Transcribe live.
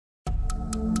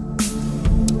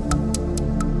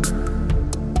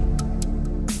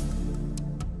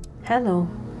Hello.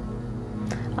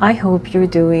 I hope you're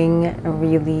doing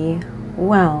really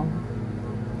well.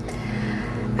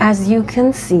 As you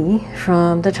can see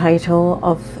from the title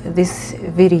of this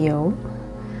video,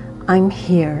 I'm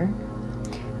here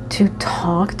to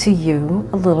talk to you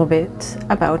a little bit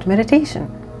about meditation.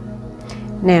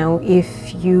 Now,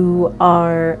 if you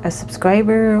are a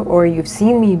subscriber or you've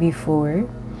seen me before,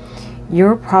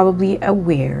 you're probably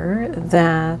aware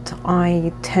that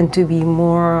I tend to be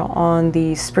more on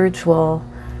the spiritual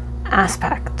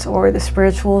aspect or the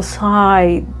spiritual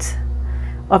side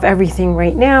of everything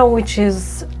right now, which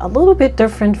is a little bit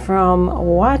different from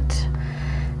what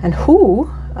and who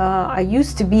I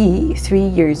used to be 3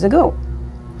 years ago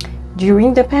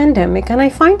during the pandemic. And I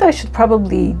find I should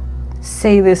probably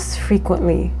say this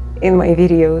frequently in my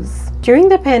videos. During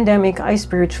the pandemic, I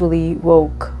spiritually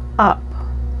woke up.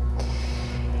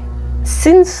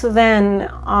 Since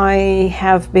then, I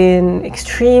have been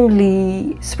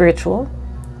extremely spiritual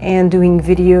and doing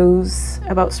videos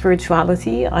about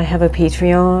spirituality. I have a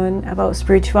Patreon about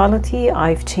spirituality.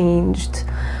 I've changed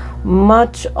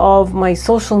much of my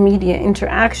social media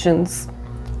interactions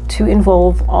to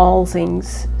involve all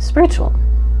things spiritual.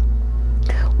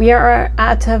 We are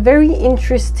at a very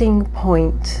interesting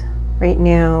point right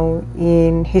now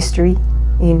in history,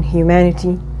 in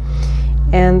humanity.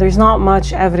 And there's not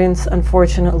much evidence,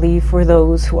 unfortunately, for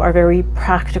those who are very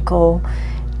practical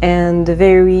and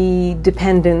very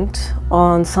dependent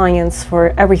on science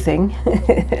for everything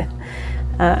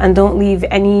and don't leave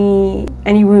any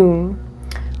room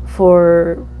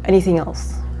for anything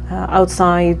else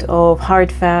outside of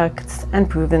hard facts and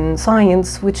proven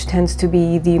science, which tends to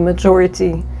be the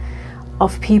majority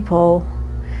of people.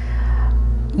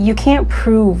 You can't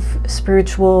prove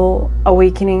spiritual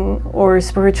awakening or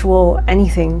spiritual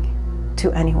anything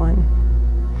to anyone.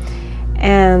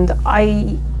 And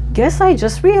I guess I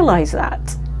just realized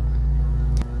that.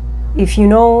 If you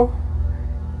know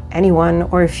anyone,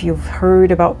 or if you've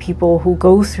heard about people who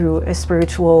go through a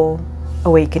spiritual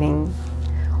awakening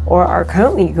or are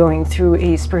currently going through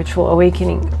a spiritual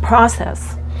awakening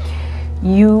process,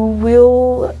 you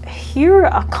will hear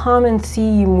a common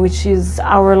theme, which is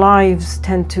our lives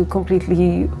tend to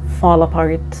completely fall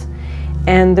apart.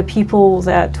 And the people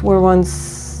that were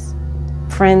once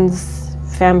friends,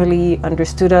 family,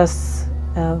 understood us,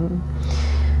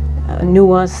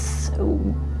 knew us,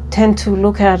 tend to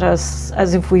look at us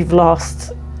as if we've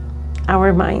lost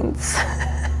our minds,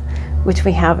 which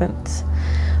we haven't.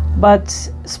 But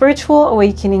spiritual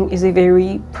awakening is a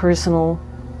very personal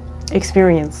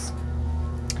experience.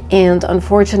 And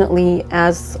unfortunately,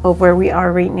 as of where we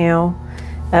are right now,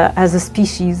 as a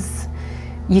species,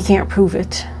 you can't prove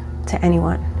it to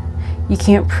anyone. You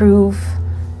can't prove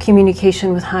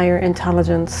communication with higher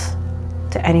intelligence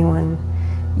to anyone.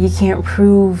 You can't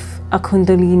prove a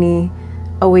Kundalini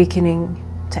awakening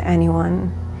to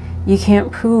anyone. You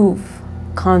can't prove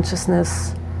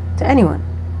consciousness to anyone.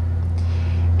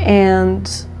 And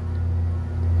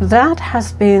that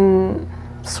has been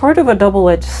sort of a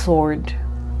double-edged sword,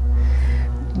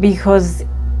 because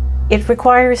it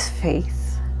requires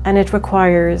faith and it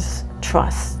requires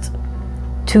trust.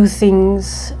 Two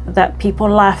things that people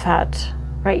laugh at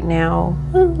right now.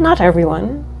 Well, not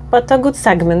everyone, but a good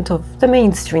segment of the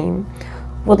mainstream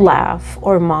would laugh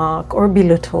or mock or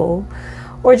belittle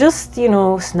or just,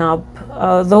 snub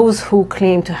those who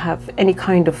claim to have any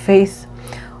kind of faith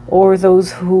or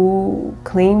those who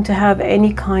claim to have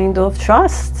any kind of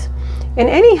trust in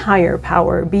any higher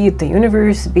power, be it the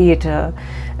universe, be it a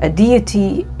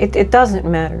deity, it doesn't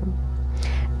matter.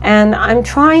 And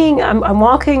I'm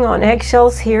walking on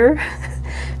eggshells here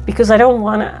because I don't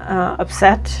want to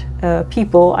upset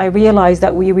people. I realize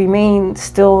that we remain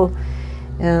still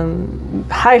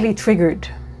highly triggered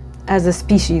as a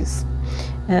species.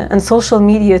 And social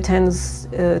media tends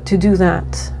to do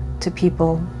that to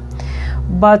people.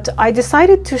 But I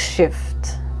decided to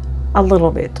shift a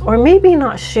little bit, or maybe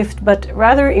not shift, but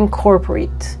rather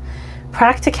incorporate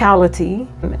practicality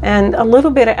and a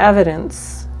little bit of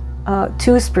evidence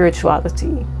to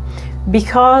spirituality,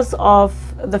 because of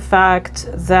the fact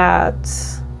that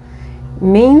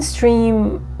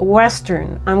mainstream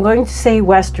Western, I'm going to say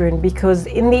Western because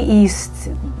in the East,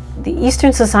 the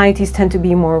Eastern societies tend to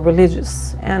be more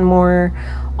religious and more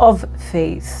of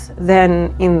faith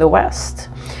than in the West.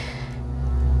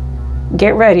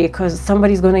 Get ready, because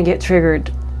somebody's going to get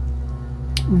triggered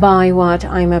by what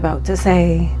I'm about to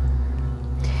say.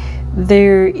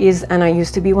 There is, and I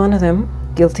used to be one of them,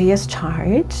 guilty as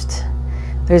charged.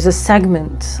 There's a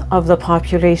segment of the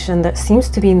population that seems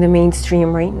to be in the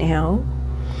mainstream right now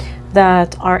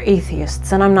that are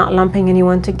atheists, and I'm not lumping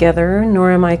anyone together,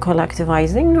 nor am I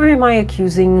collectivizing, nor am I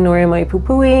accusing, nor am I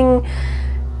poo-pooing,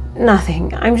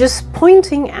 nothing. I'm just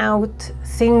pointing out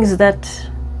things that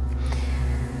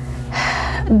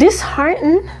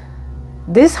dishearten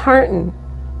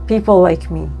people like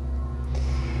me.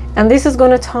 And this is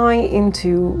going to tie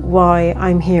into why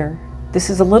I'm here. This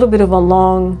is a little bit of a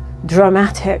long,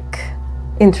 dramatic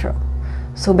intro,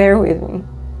 so bear with me.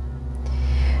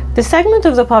 The segment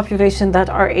of the population that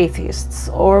are atheists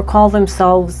or call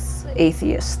themselves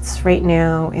atheists right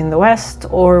now in the West,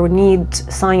 or need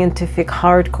scientific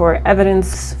hardcore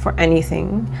evidence for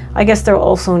anything, I guess they're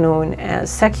also known as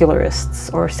secularists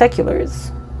or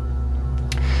seculars.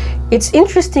 It's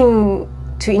interesting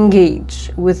to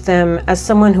engage with them as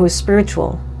someone who is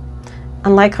spiritual.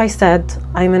 And like I said,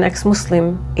 I'm an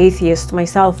ex-Muslim atheist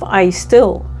myself. I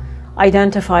still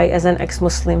identify as an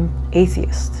ex-Muslim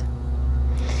atheist.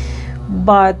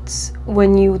 But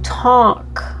when you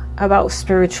talk about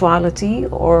spirituality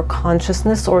or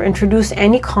consciousness or introduce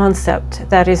any concept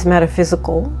that is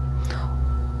metaphysical,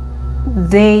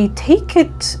 they take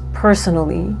it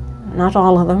personally, not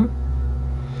all of them,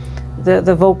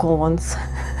 the vocal ones.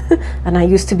 And I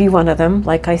used to be one of them,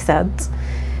 like I said.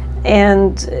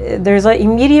 And there's an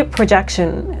immediate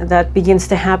projection that begins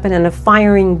to happen, and a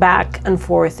firing back and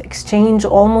forth exchange,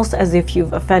 almost as if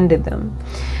you've offended them.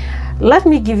 Let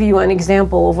me give you an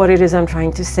example of what it is I'm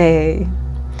trying to say.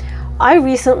 I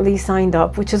recently signed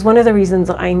up, which is one of the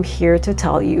reasons I'm here to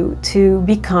tell you, to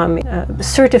become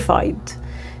certified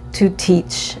to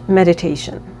teach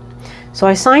meditation. So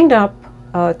I signed up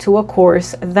to a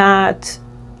course that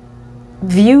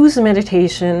views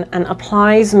meditation and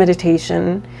applies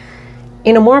meditation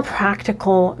in a more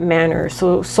practical manner.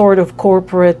 So sort of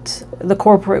the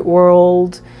corporate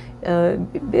world,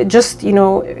 just, you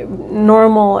know,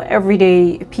 normal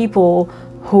everyday people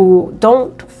who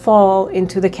don't fall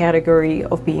into the category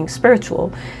of being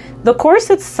spiritual. The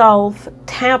course itself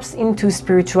taps into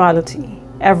spirituality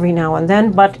every now and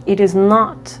then, but it is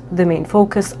not the main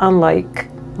focus, unlike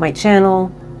my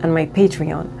channel and my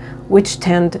Patreon, which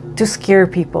tend to scare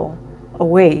people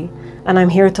away. And I'm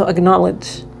here to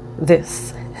acknowledge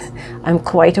this. I'm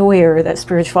quite aware that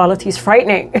spirituality is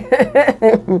frightening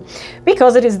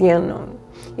because it is the unknown.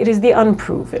 It is the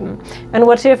unproven, and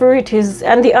whatever it is,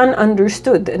 and the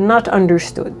ununderstood and not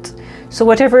understood. So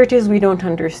whatever it is we don't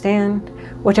understand,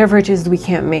 whatever it is we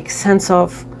can't make sense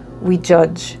of, we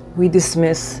judge, we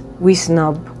dismiss, we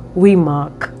snub, we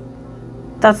mock.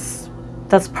 That's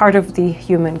part of the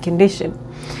human condition.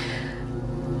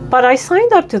 But I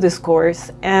signed up to this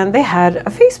course, and they had a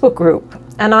Facebook group,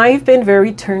 and I've been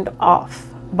very turned off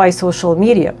by social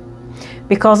media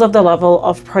because of the level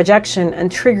of projection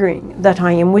and triggering that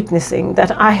I am witnessing,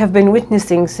 that I have been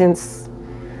witnessing since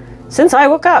I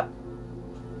woke up.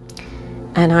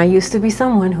 And I used to be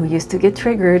someone who used to get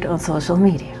triggered on social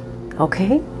media,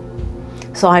 okay?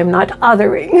 So I'm not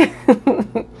othering.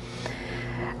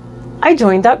 I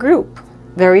joined that group,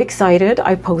 very excited.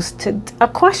 I posted a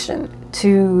question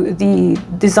to the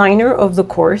designer of the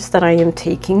course that I am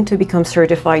taking to become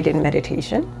certified in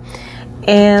meditation.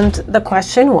 And the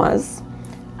question was,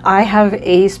 I have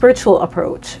a spiritual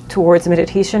approach towards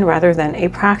meditation rather than a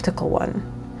practical one,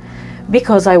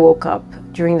 because I woke up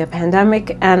during the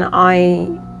pandemic and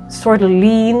I sort of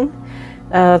lean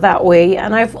that way,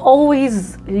 and I've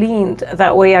always leaned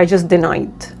that way. I just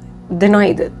denied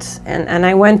it, and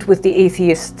I went with the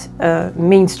atheist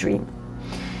mainstream.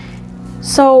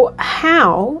 So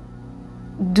how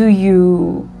do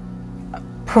you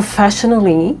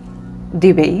professionally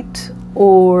debate,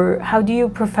 or how do you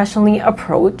professionally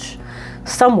approach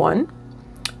someone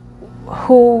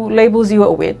who labels you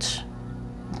a witch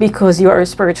because you are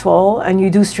spiritual and you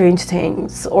do strange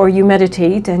things, or you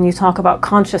meditate and you talk about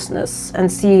consciousness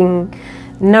and seeing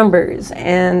numbers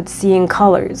and seeing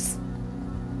colors?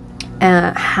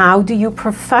 How do you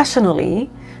professionally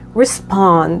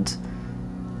respond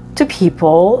to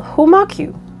people who mock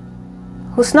you,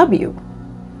 who snub you,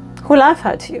 who laugh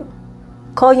at you,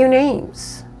 call you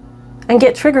names, and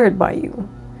get triggered by you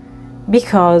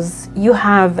because you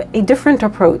have a different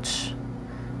approach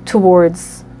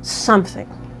towards something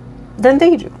than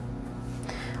they do?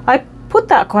 I put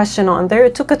that question on there.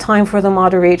 It took a time for the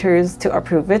moderators to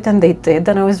approve it, and they did,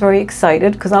 and I was very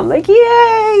excited because I'm like,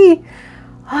 yay!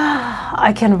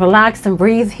 I can relax and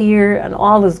breathe here and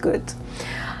all is good.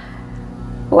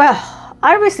 Well,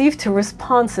 I received 2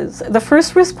 responses. The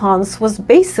first response was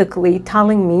basically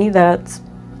telling me that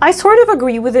I sort of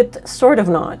agree with it, sort of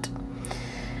not.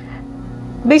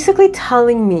 Basically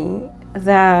telling me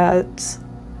that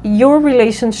your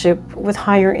relationship with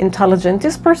higher intelligence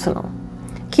is personal.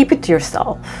 keep it to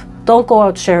yourself. Don't go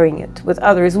out sharing it with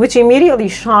others, which immediately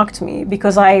shocked me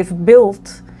because I've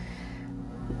built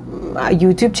a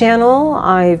YouTube channel,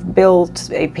 I've built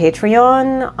a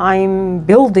Patreon, I'm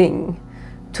building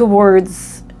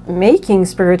towards making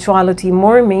spirituality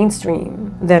more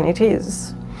mainstream than it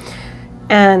is.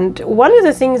 And one of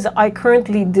the things I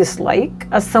currently dislike,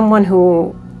 as someone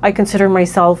who I consider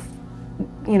myself,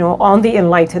 you know, on the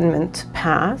enlightenment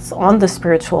path, on the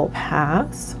spiritual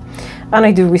path, and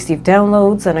I do receive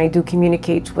downloads and I do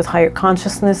communicate with higher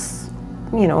consciousness,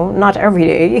 you know, not every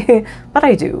day, but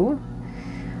I do.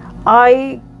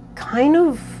 I kind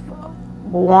of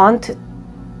want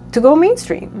to go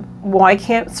mainstream. Why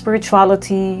can't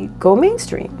spirituality go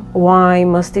mainstream? Why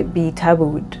must it be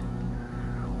tabooed?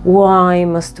 Why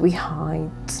must we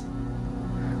hide?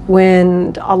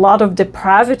 When a lot of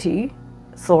depravity,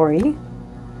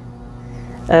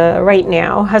 right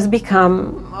now has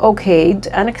become okayed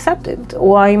and accepted.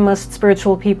 Why must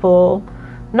spiritual people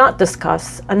not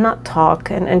discuss and not talk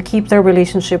and keep their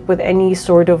relationship with any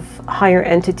sort of higher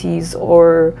entities,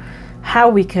 or how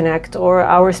we connect, or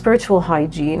our spiritual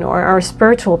hygiene or our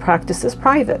spiritual practices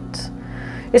private?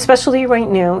 Especially right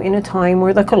now in a time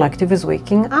where the collective is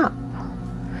waking up.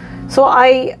 So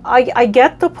I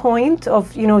get the point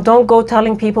of, you know, don't go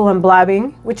telling people I'm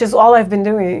blabbing, which is all I've been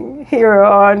doing here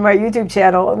on my YouTube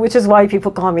channel, which is why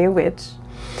people call me a witch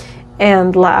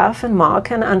and laugh and mock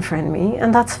and unfriend me,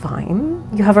 and that's fine.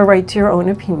 You have a right to your own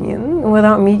opinion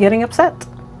without me getting upset.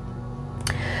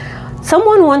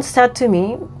 Someone once said to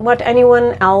me, what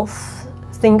anyone else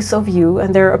thinks of you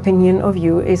and their opinion of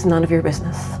you is none of your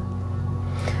business.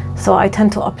 So I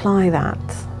tend to apply that.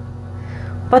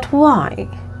 But why,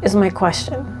 is my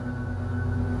question.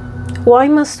 Why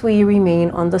must we remain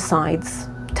on the sides,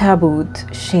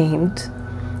 tabooed, shamed,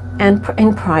 and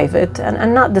in private,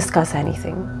 and not discuss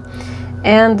anything?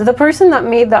 And the person that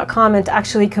made that comment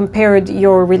actually compared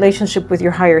your relationship with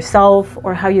your higher self,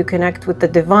 or how you connect with the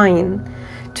divine,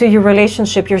 to your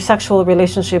relationship, your sexual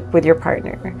relationship with your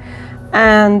partner.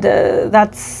 And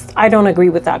I don't agree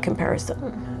with that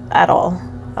comparison at all.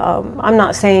 I'm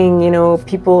not saying, you know,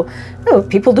 people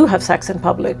do have sex in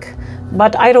public,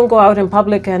 but I don't go out in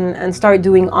public and start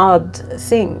doing odd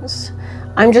things.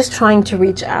 I'm just trying to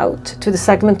reach out to the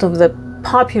segment of the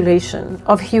population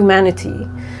of humanity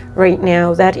right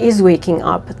now that is waking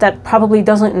up, that probably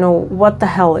doesn't know what the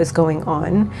hell is going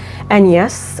on. And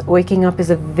yes, waking up is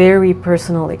a very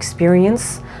personal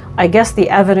experience. I guess the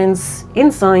evidence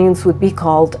in science would be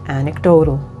called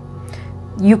anecdotal.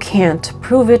 You can't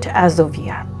prove it as of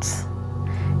yet.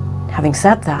 Having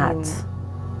said that,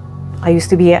 I used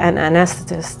to be an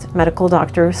anesthetist, medical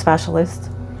doctor, specialist.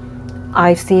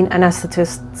 I've seen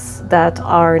anesthetists that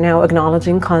are now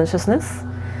acknowledging consciousness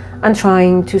and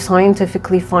trying to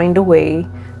scientifically find a way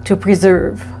to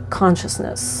preserve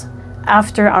consciousness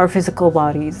after our physical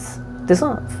bodies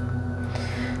dissolve.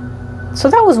 So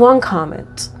that was one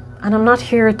comment. And I'm not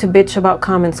here to bitch about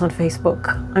comments on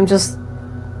Facebook. I'm just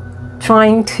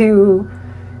trying to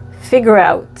figure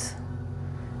out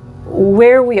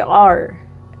where we are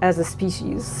as a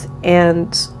species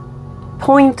and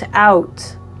point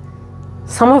out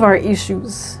some of our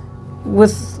issues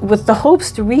with the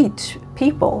hopes to reach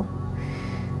people.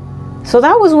 So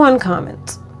that was one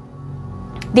comment.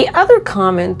 The other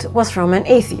comment was from an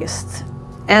atheist,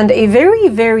 and a very,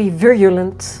 very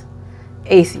virulent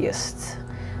atheist.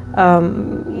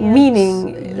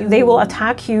 Meaning they will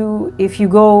attack you if you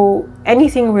go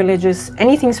anything religious,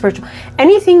 anything spiritual,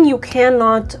 anything you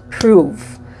cannot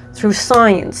prove through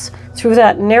science, through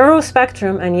that narrow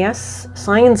spectrum. And yes,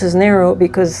 science is narrow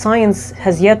because science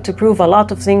has yet to prove a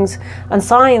lot of things, and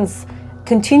science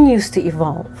continues to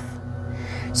evolve.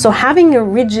 So having a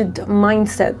rigid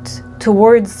mindset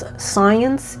towards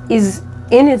science is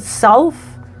in itself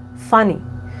funny,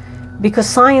 because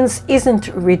science isn't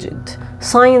rigid.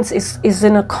 Science is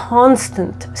in a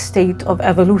constant state of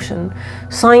evolution.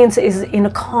 Science is in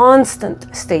a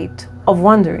constant state of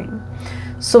wondering.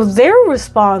 So their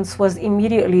response was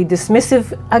immediately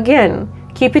dismissive. Again,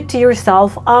 keep it to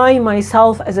yourself. I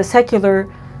myself, as a secular,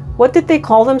 what did they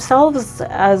call themselves?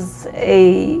 As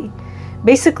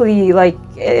basically like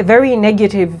a very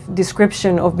negative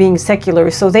description of being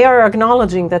secular. So they are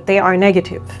acknowledging that they are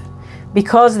negative,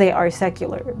 because they are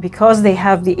secular, because they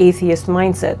have the atheist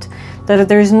mindset, that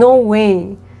there's no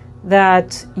way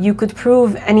that you could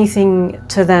prove anything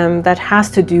to them that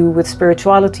has to do with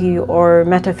spirituality or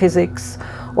metaphysics,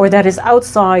 or that is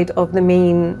outside of the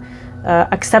main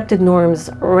accepted norms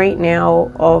right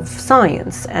now of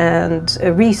science and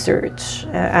research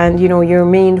and, you know, your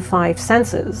main 5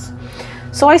 senses.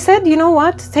 So I said, you know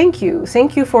what, thank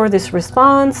you for this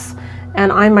response.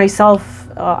 And I myself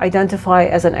identify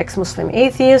as an ex-Muslim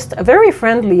atheist, very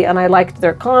friendly, and I liked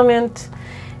their comment.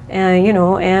 And, you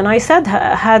know, and I said,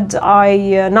 had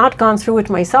I not gone through it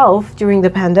myself during the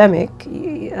pandemic,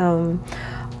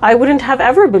 I wouldn't have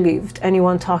ever believed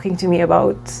anyone talking to me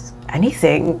about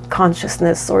anything,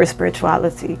 consciousness or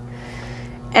spirituality.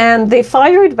 And they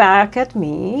fired back at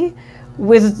me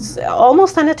with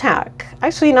almost an attack.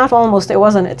 Actually, not almost, it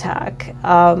was an attack,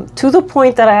 to the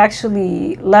point that I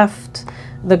actually left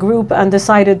the group and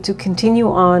decided to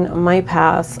continue on my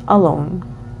path alone.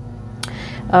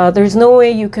 There's no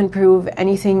way you can prove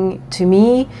anything to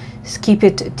me. Just keep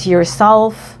it to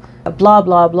yourself. Blah,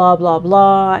 blah, blah, blah,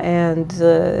 blah. And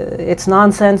it's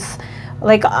nonsense.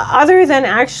 Like, other than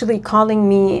actually calling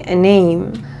me a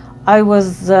name, I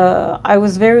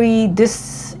was very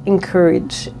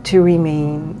disencouraged to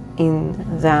remain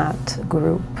in that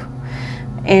group.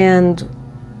 And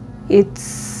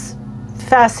it's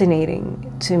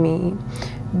fascinating to me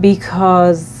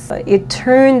because it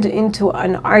turned into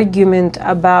an argument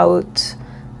about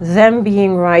them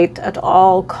being right at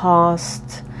all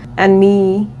costs and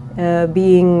me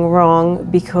being wrong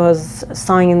because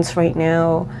science right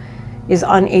now is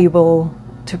unable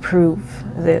to prove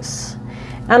this.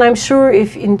 And I'm sure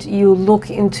if you look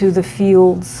into the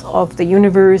fields of the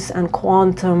universe and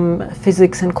quantum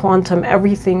physics and quantum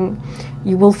everything,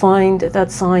 you will find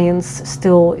that science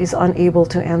still is unable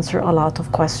to answer a lot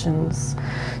of questions.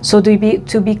 So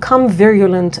to become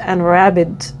virulent and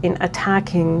rabid in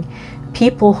attacking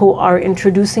people who are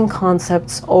introducing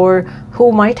concepts or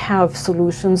who might have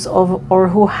solutions or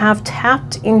who have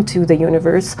tapped into the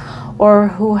universe or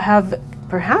who have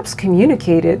perhaps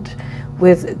communicated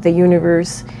with the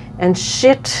universe and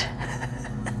shit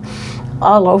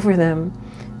all over them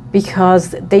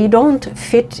because they don't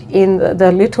fit in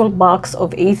the little box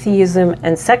of atheism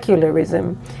and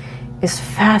secularism is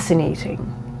fascinating.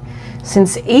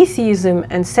 Since atheism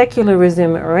and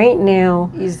secularism right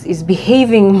now is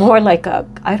behaving more like a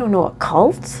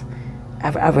cult,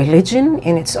 a religion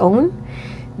in its own,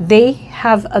 they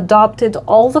have adopted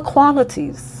all the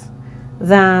qualities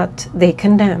that they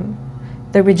condemn.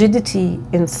 The rigidity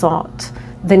in thought,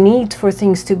 the need for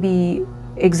things to be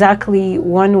exactly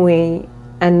one way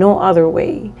and no other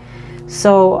way.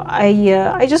 So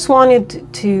I just wanted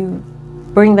to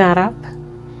bring that up.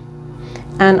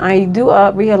 And I do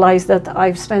realize that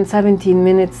I've spent 17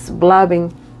 minutes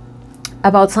blabbing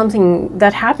about something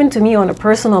that happened to me on a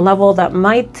personal level that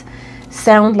might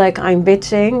sound like I'm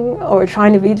bitching or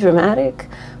trying to be dramatic,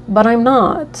 but I'm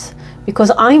not.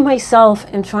 Because I myself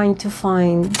am trying to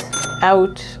find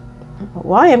out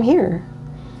why I'm here,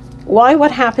 why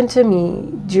what happened to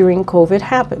me during COVID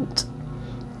happened,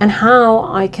 and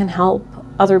how I can help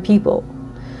other people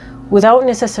without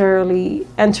necessarily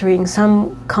entering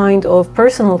some kind of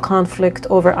personal conflict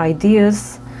over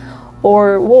ideas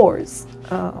or wars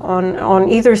on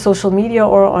either social media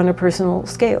or on a personal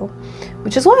scale,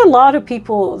 which is why a lot of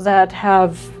people that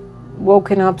have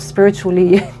woken up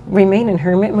spiritually remain in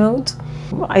hermit mode.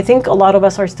 I think a lot of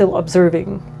us are still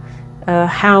observing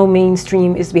how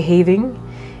mainstream is behaving,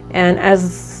 and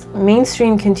as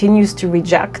mainstream continues to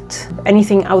reject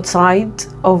anything outside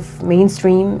of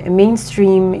mainstream,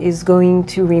 mainstream is going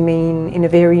to remain in a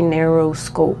very narrow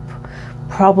scope,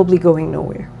 probably going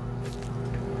nowhere.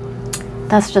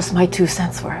 That's just my 2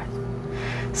 cents worth.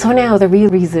 So now the real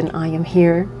reason I am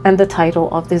here and the title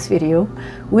of this video,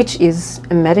 which is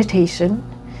a meditation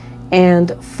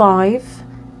and 5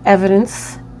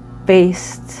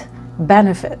 evidence-based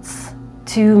benefits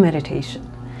to meditation.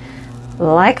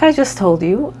 Like I just told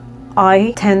you,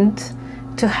 I tend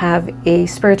to have a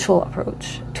spiritual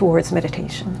approach towards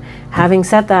meditation. Having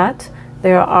said that,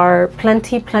 there are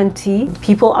plenty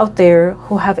people out there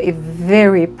who have a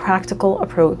very practical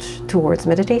approach towards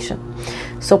meditation.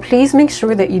 So please make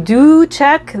sure that you do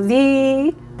check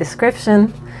the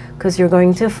description, because you're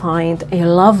going to find a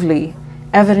lovely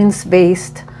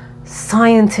evidence-based,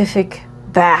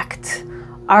 scientific-backed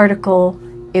article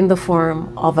in the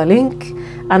form of a link.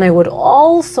 And I would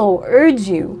also urge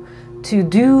you to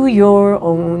do your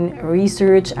own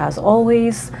research. As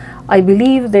always, I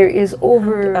believe there is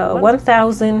over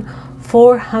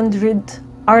 1,400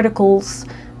 articles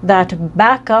that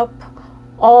back up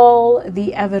all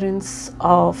the evidence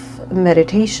of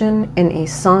meditation in a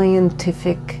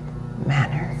scientific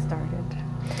manner.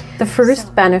 The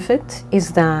first benefit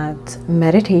is that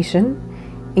meditation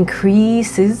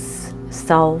increases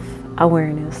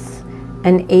self-awareness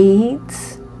and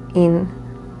aids in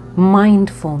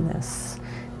mindfulness.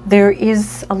 There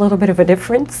is a little bit of a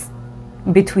difference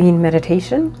between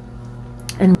meditation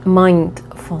and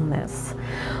mindfulness.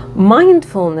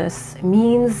 Mindfulness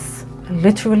means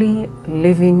literally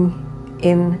living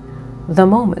in the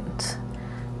moment,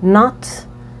 not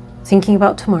thinking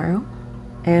about tomorrow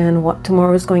and what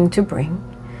tomorrow is going to bring,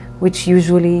 which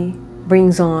usually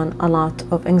brings on a lot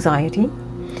of anxiety,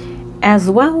 as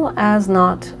well as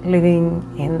not living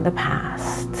in the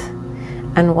past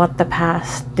and what the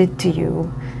past did to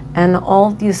you and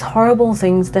all these horrible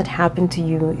things that happened to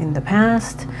you in the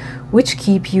past, which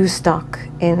keep you stuck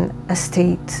in a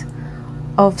state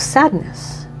of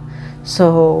sadness.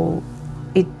 So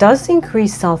it does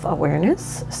increase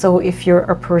self-awareness. So if you're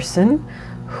a person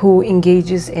who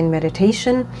engages in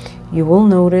meditation, you will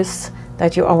notice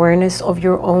that your awareness of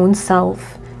your own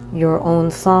self, your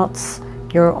own thoughts,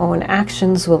 your own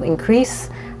actions will increase,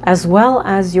 as well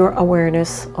as your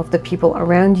awareness of the people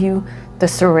around you, the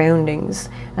surroundings.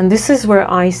 And this is where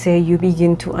I say you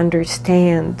begin to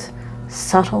understand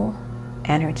subtle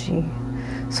energy.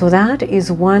 So that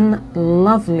is one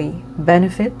lovely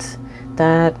benefit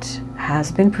that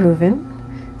has been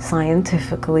proven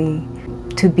scientifically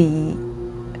to be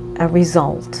a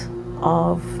result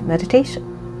of meditation.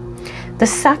 The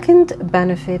second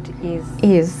benefit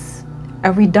is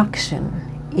a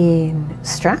reduction in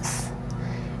stress,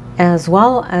 as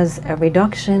well as a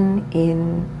reduction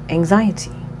in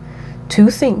anxiety. Two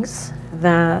things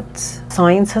that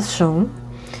science has shown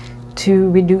to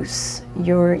reduce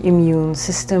your immune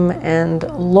system and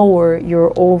lower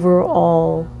your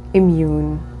overall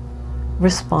immune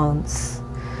response.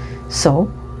 So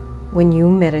when you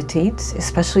meditate,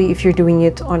 especially if you're doing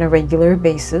it on a regular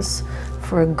basis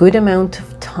for a good amount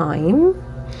of time,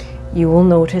 you will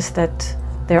notice that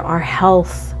there are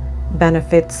health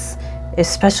benefits,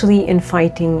 especially in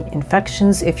fighting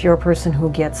infections. If you're a person who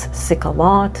gets sick a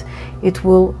lot, it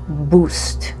will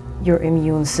boost your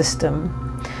immune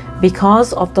system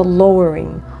because of the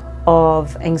lowering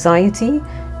of anxiety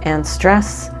and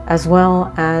stress, as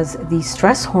well as the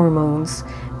stress hormones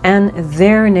and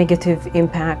their negative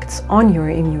impacts on your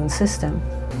immune system.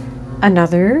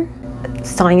 Another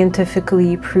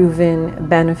scientifically proven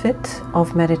benefit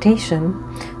of meditation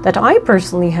that I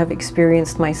personally have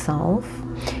experienced myself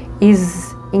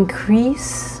is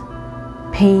increase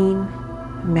pain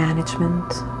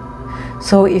management.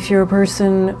 So if you're a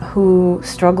person who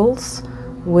struggles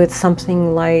with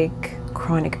something like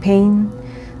chronic pain,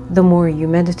 the more you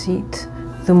meditate,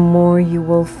 the more you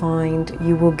will find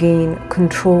you will gain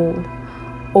control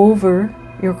over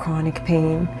your chronic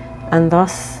pain, and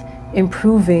thus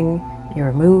improving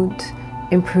your mood,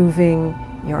 improving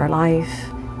your life,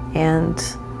 and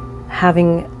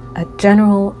having a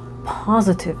general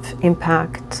positive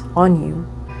impact on you.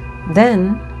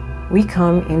 Then we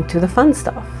come into the fun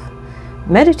stuff.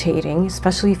 Meditating,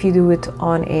 especially if you do it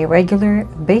on a regular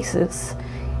basis,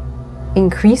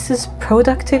 increases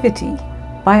productivity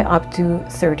by up to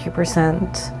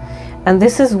 30%. And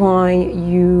this is why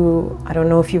I don't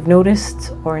know if you've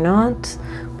noticed or not,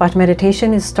 but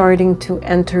meditation is starting to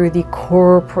enter the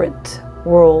corporate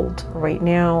world right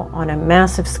now on a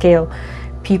massive scale.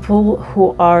 People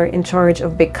who are in charge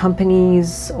of big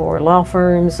companies or law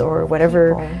firms or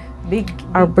whatever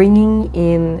are bringing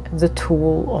in the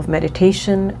tool of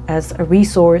meditation as a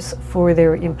resource for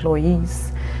their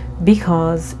employees,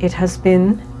 because it has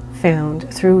been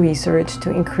found through research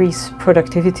to increase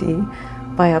productivity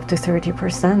by up to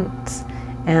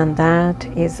 30%. And that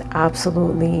is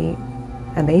absolutely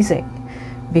amazing,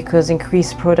 because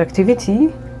increased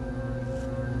productivity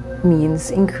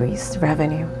means increased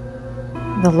revenue.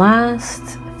 The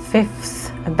last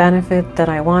fifth benefit that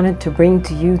I wanted to bring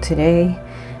to you today,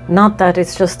 not that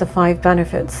it's just the 5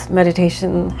 benefits,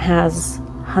 meditation has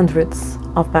hundreds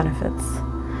of benefits.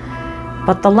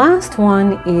 But the last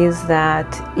one is that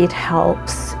it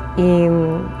helps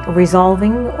in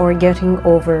resolving or getting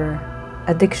over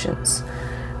addictions,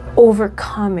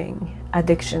 overcoming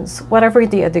addictions, whatever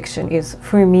the addiction is.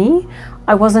 For me,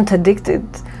 I wasn't addicted,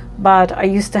 but I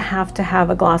used to have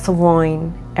a glass of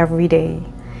wine every day,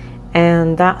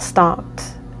 and that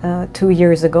stopped 2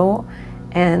 years ago.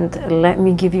 And let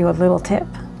me give you a little tip.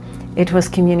 It was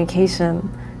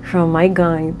communication from my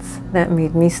guides that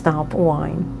made me stop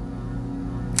wine.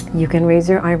 You can raise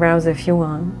your eyebrows if you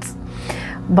want,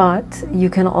 but you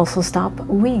can also stop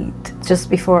weed. Just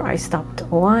before I stopped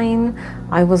wine,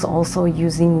 I was also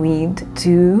using weed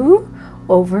to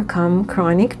overcome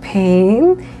chronic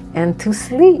pain and to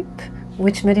sleep,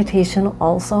 which meditation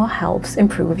also helps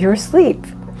improve your sleep.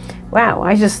 Wow,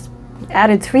 I just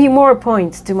added 3 more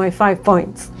points to my 5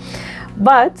 points.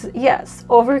 But yes,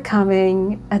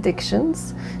 overcoming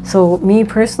addictions. So me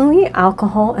personally,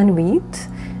 alcohol and weed,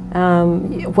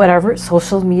 whatever,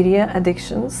 social media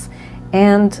addictions.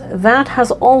 And that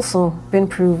has also been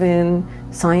proven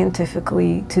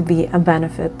scientifically to be a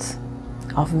benefit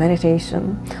of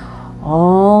meditation,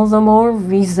 all the more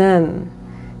reason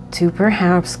to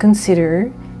perhaps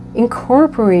consider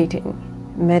incorporating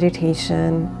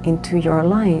meditation into your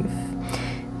life.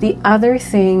 The other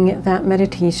thing that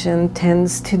meditation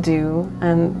tends to do,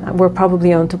 and we're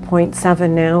probably on to point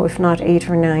 7 now, if not 8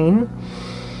 or 9.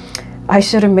 I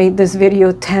should have made this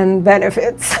video 10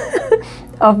 benefits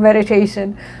of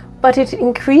meditation, but it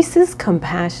increases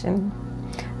compassion,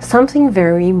 something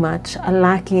very much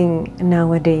lacking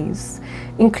nowadays,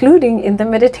 including in the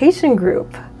meditation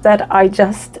group that I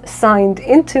just signed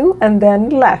into and then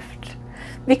left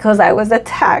because I was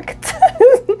attacked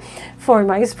for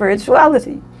my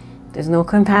spirituality. There's no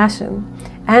compassion.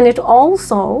 And it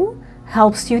also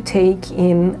helps you take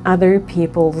in other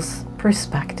people's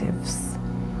perspectives,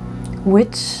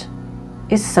 which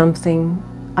is something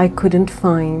I couldn't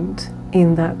find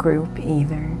in that group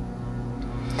either.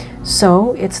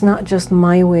 So it's not just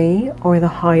my way or the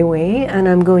highway, and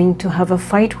I'm going to have a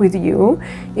fight with you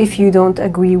if you don't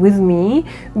agree with me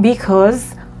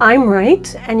because I'm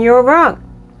right and you're wrong.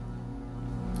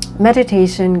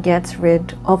 Meditation gets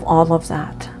rid of all of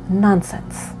that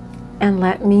nonsense. And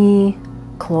let me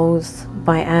close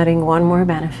by adding one more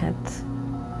benefit.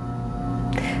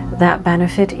 That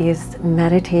benefit is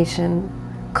meditation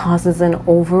causes an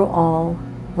overall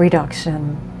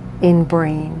reduction in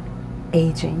brain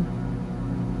aging.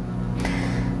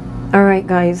 Alright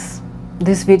guys,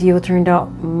 this video turned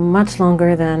out much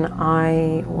longer than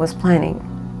I was planning,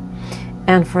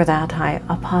 and for that I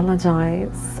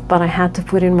apologize, but I had to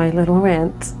put in my little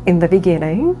rant in the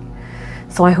beginning.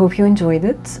 So I hope you enjoyed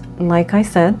it. Like I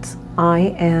said,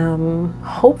 I am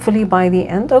hopefully by the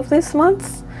end of this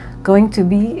month going to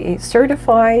be a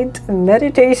certified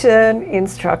meditation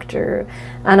instructor,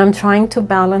 and I'm trying to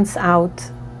balance out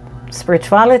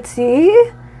spirituality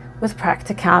with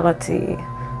practicality.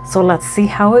 So let's see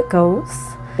how it goes.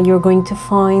 You're going to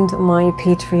find my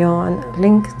Patreon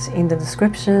linked in the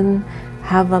description.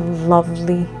 Have a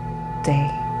lovely day,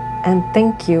 and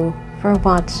thank you for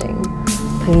watching.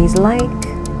 Please like,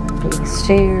 please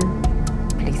share,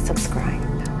 please subscribe.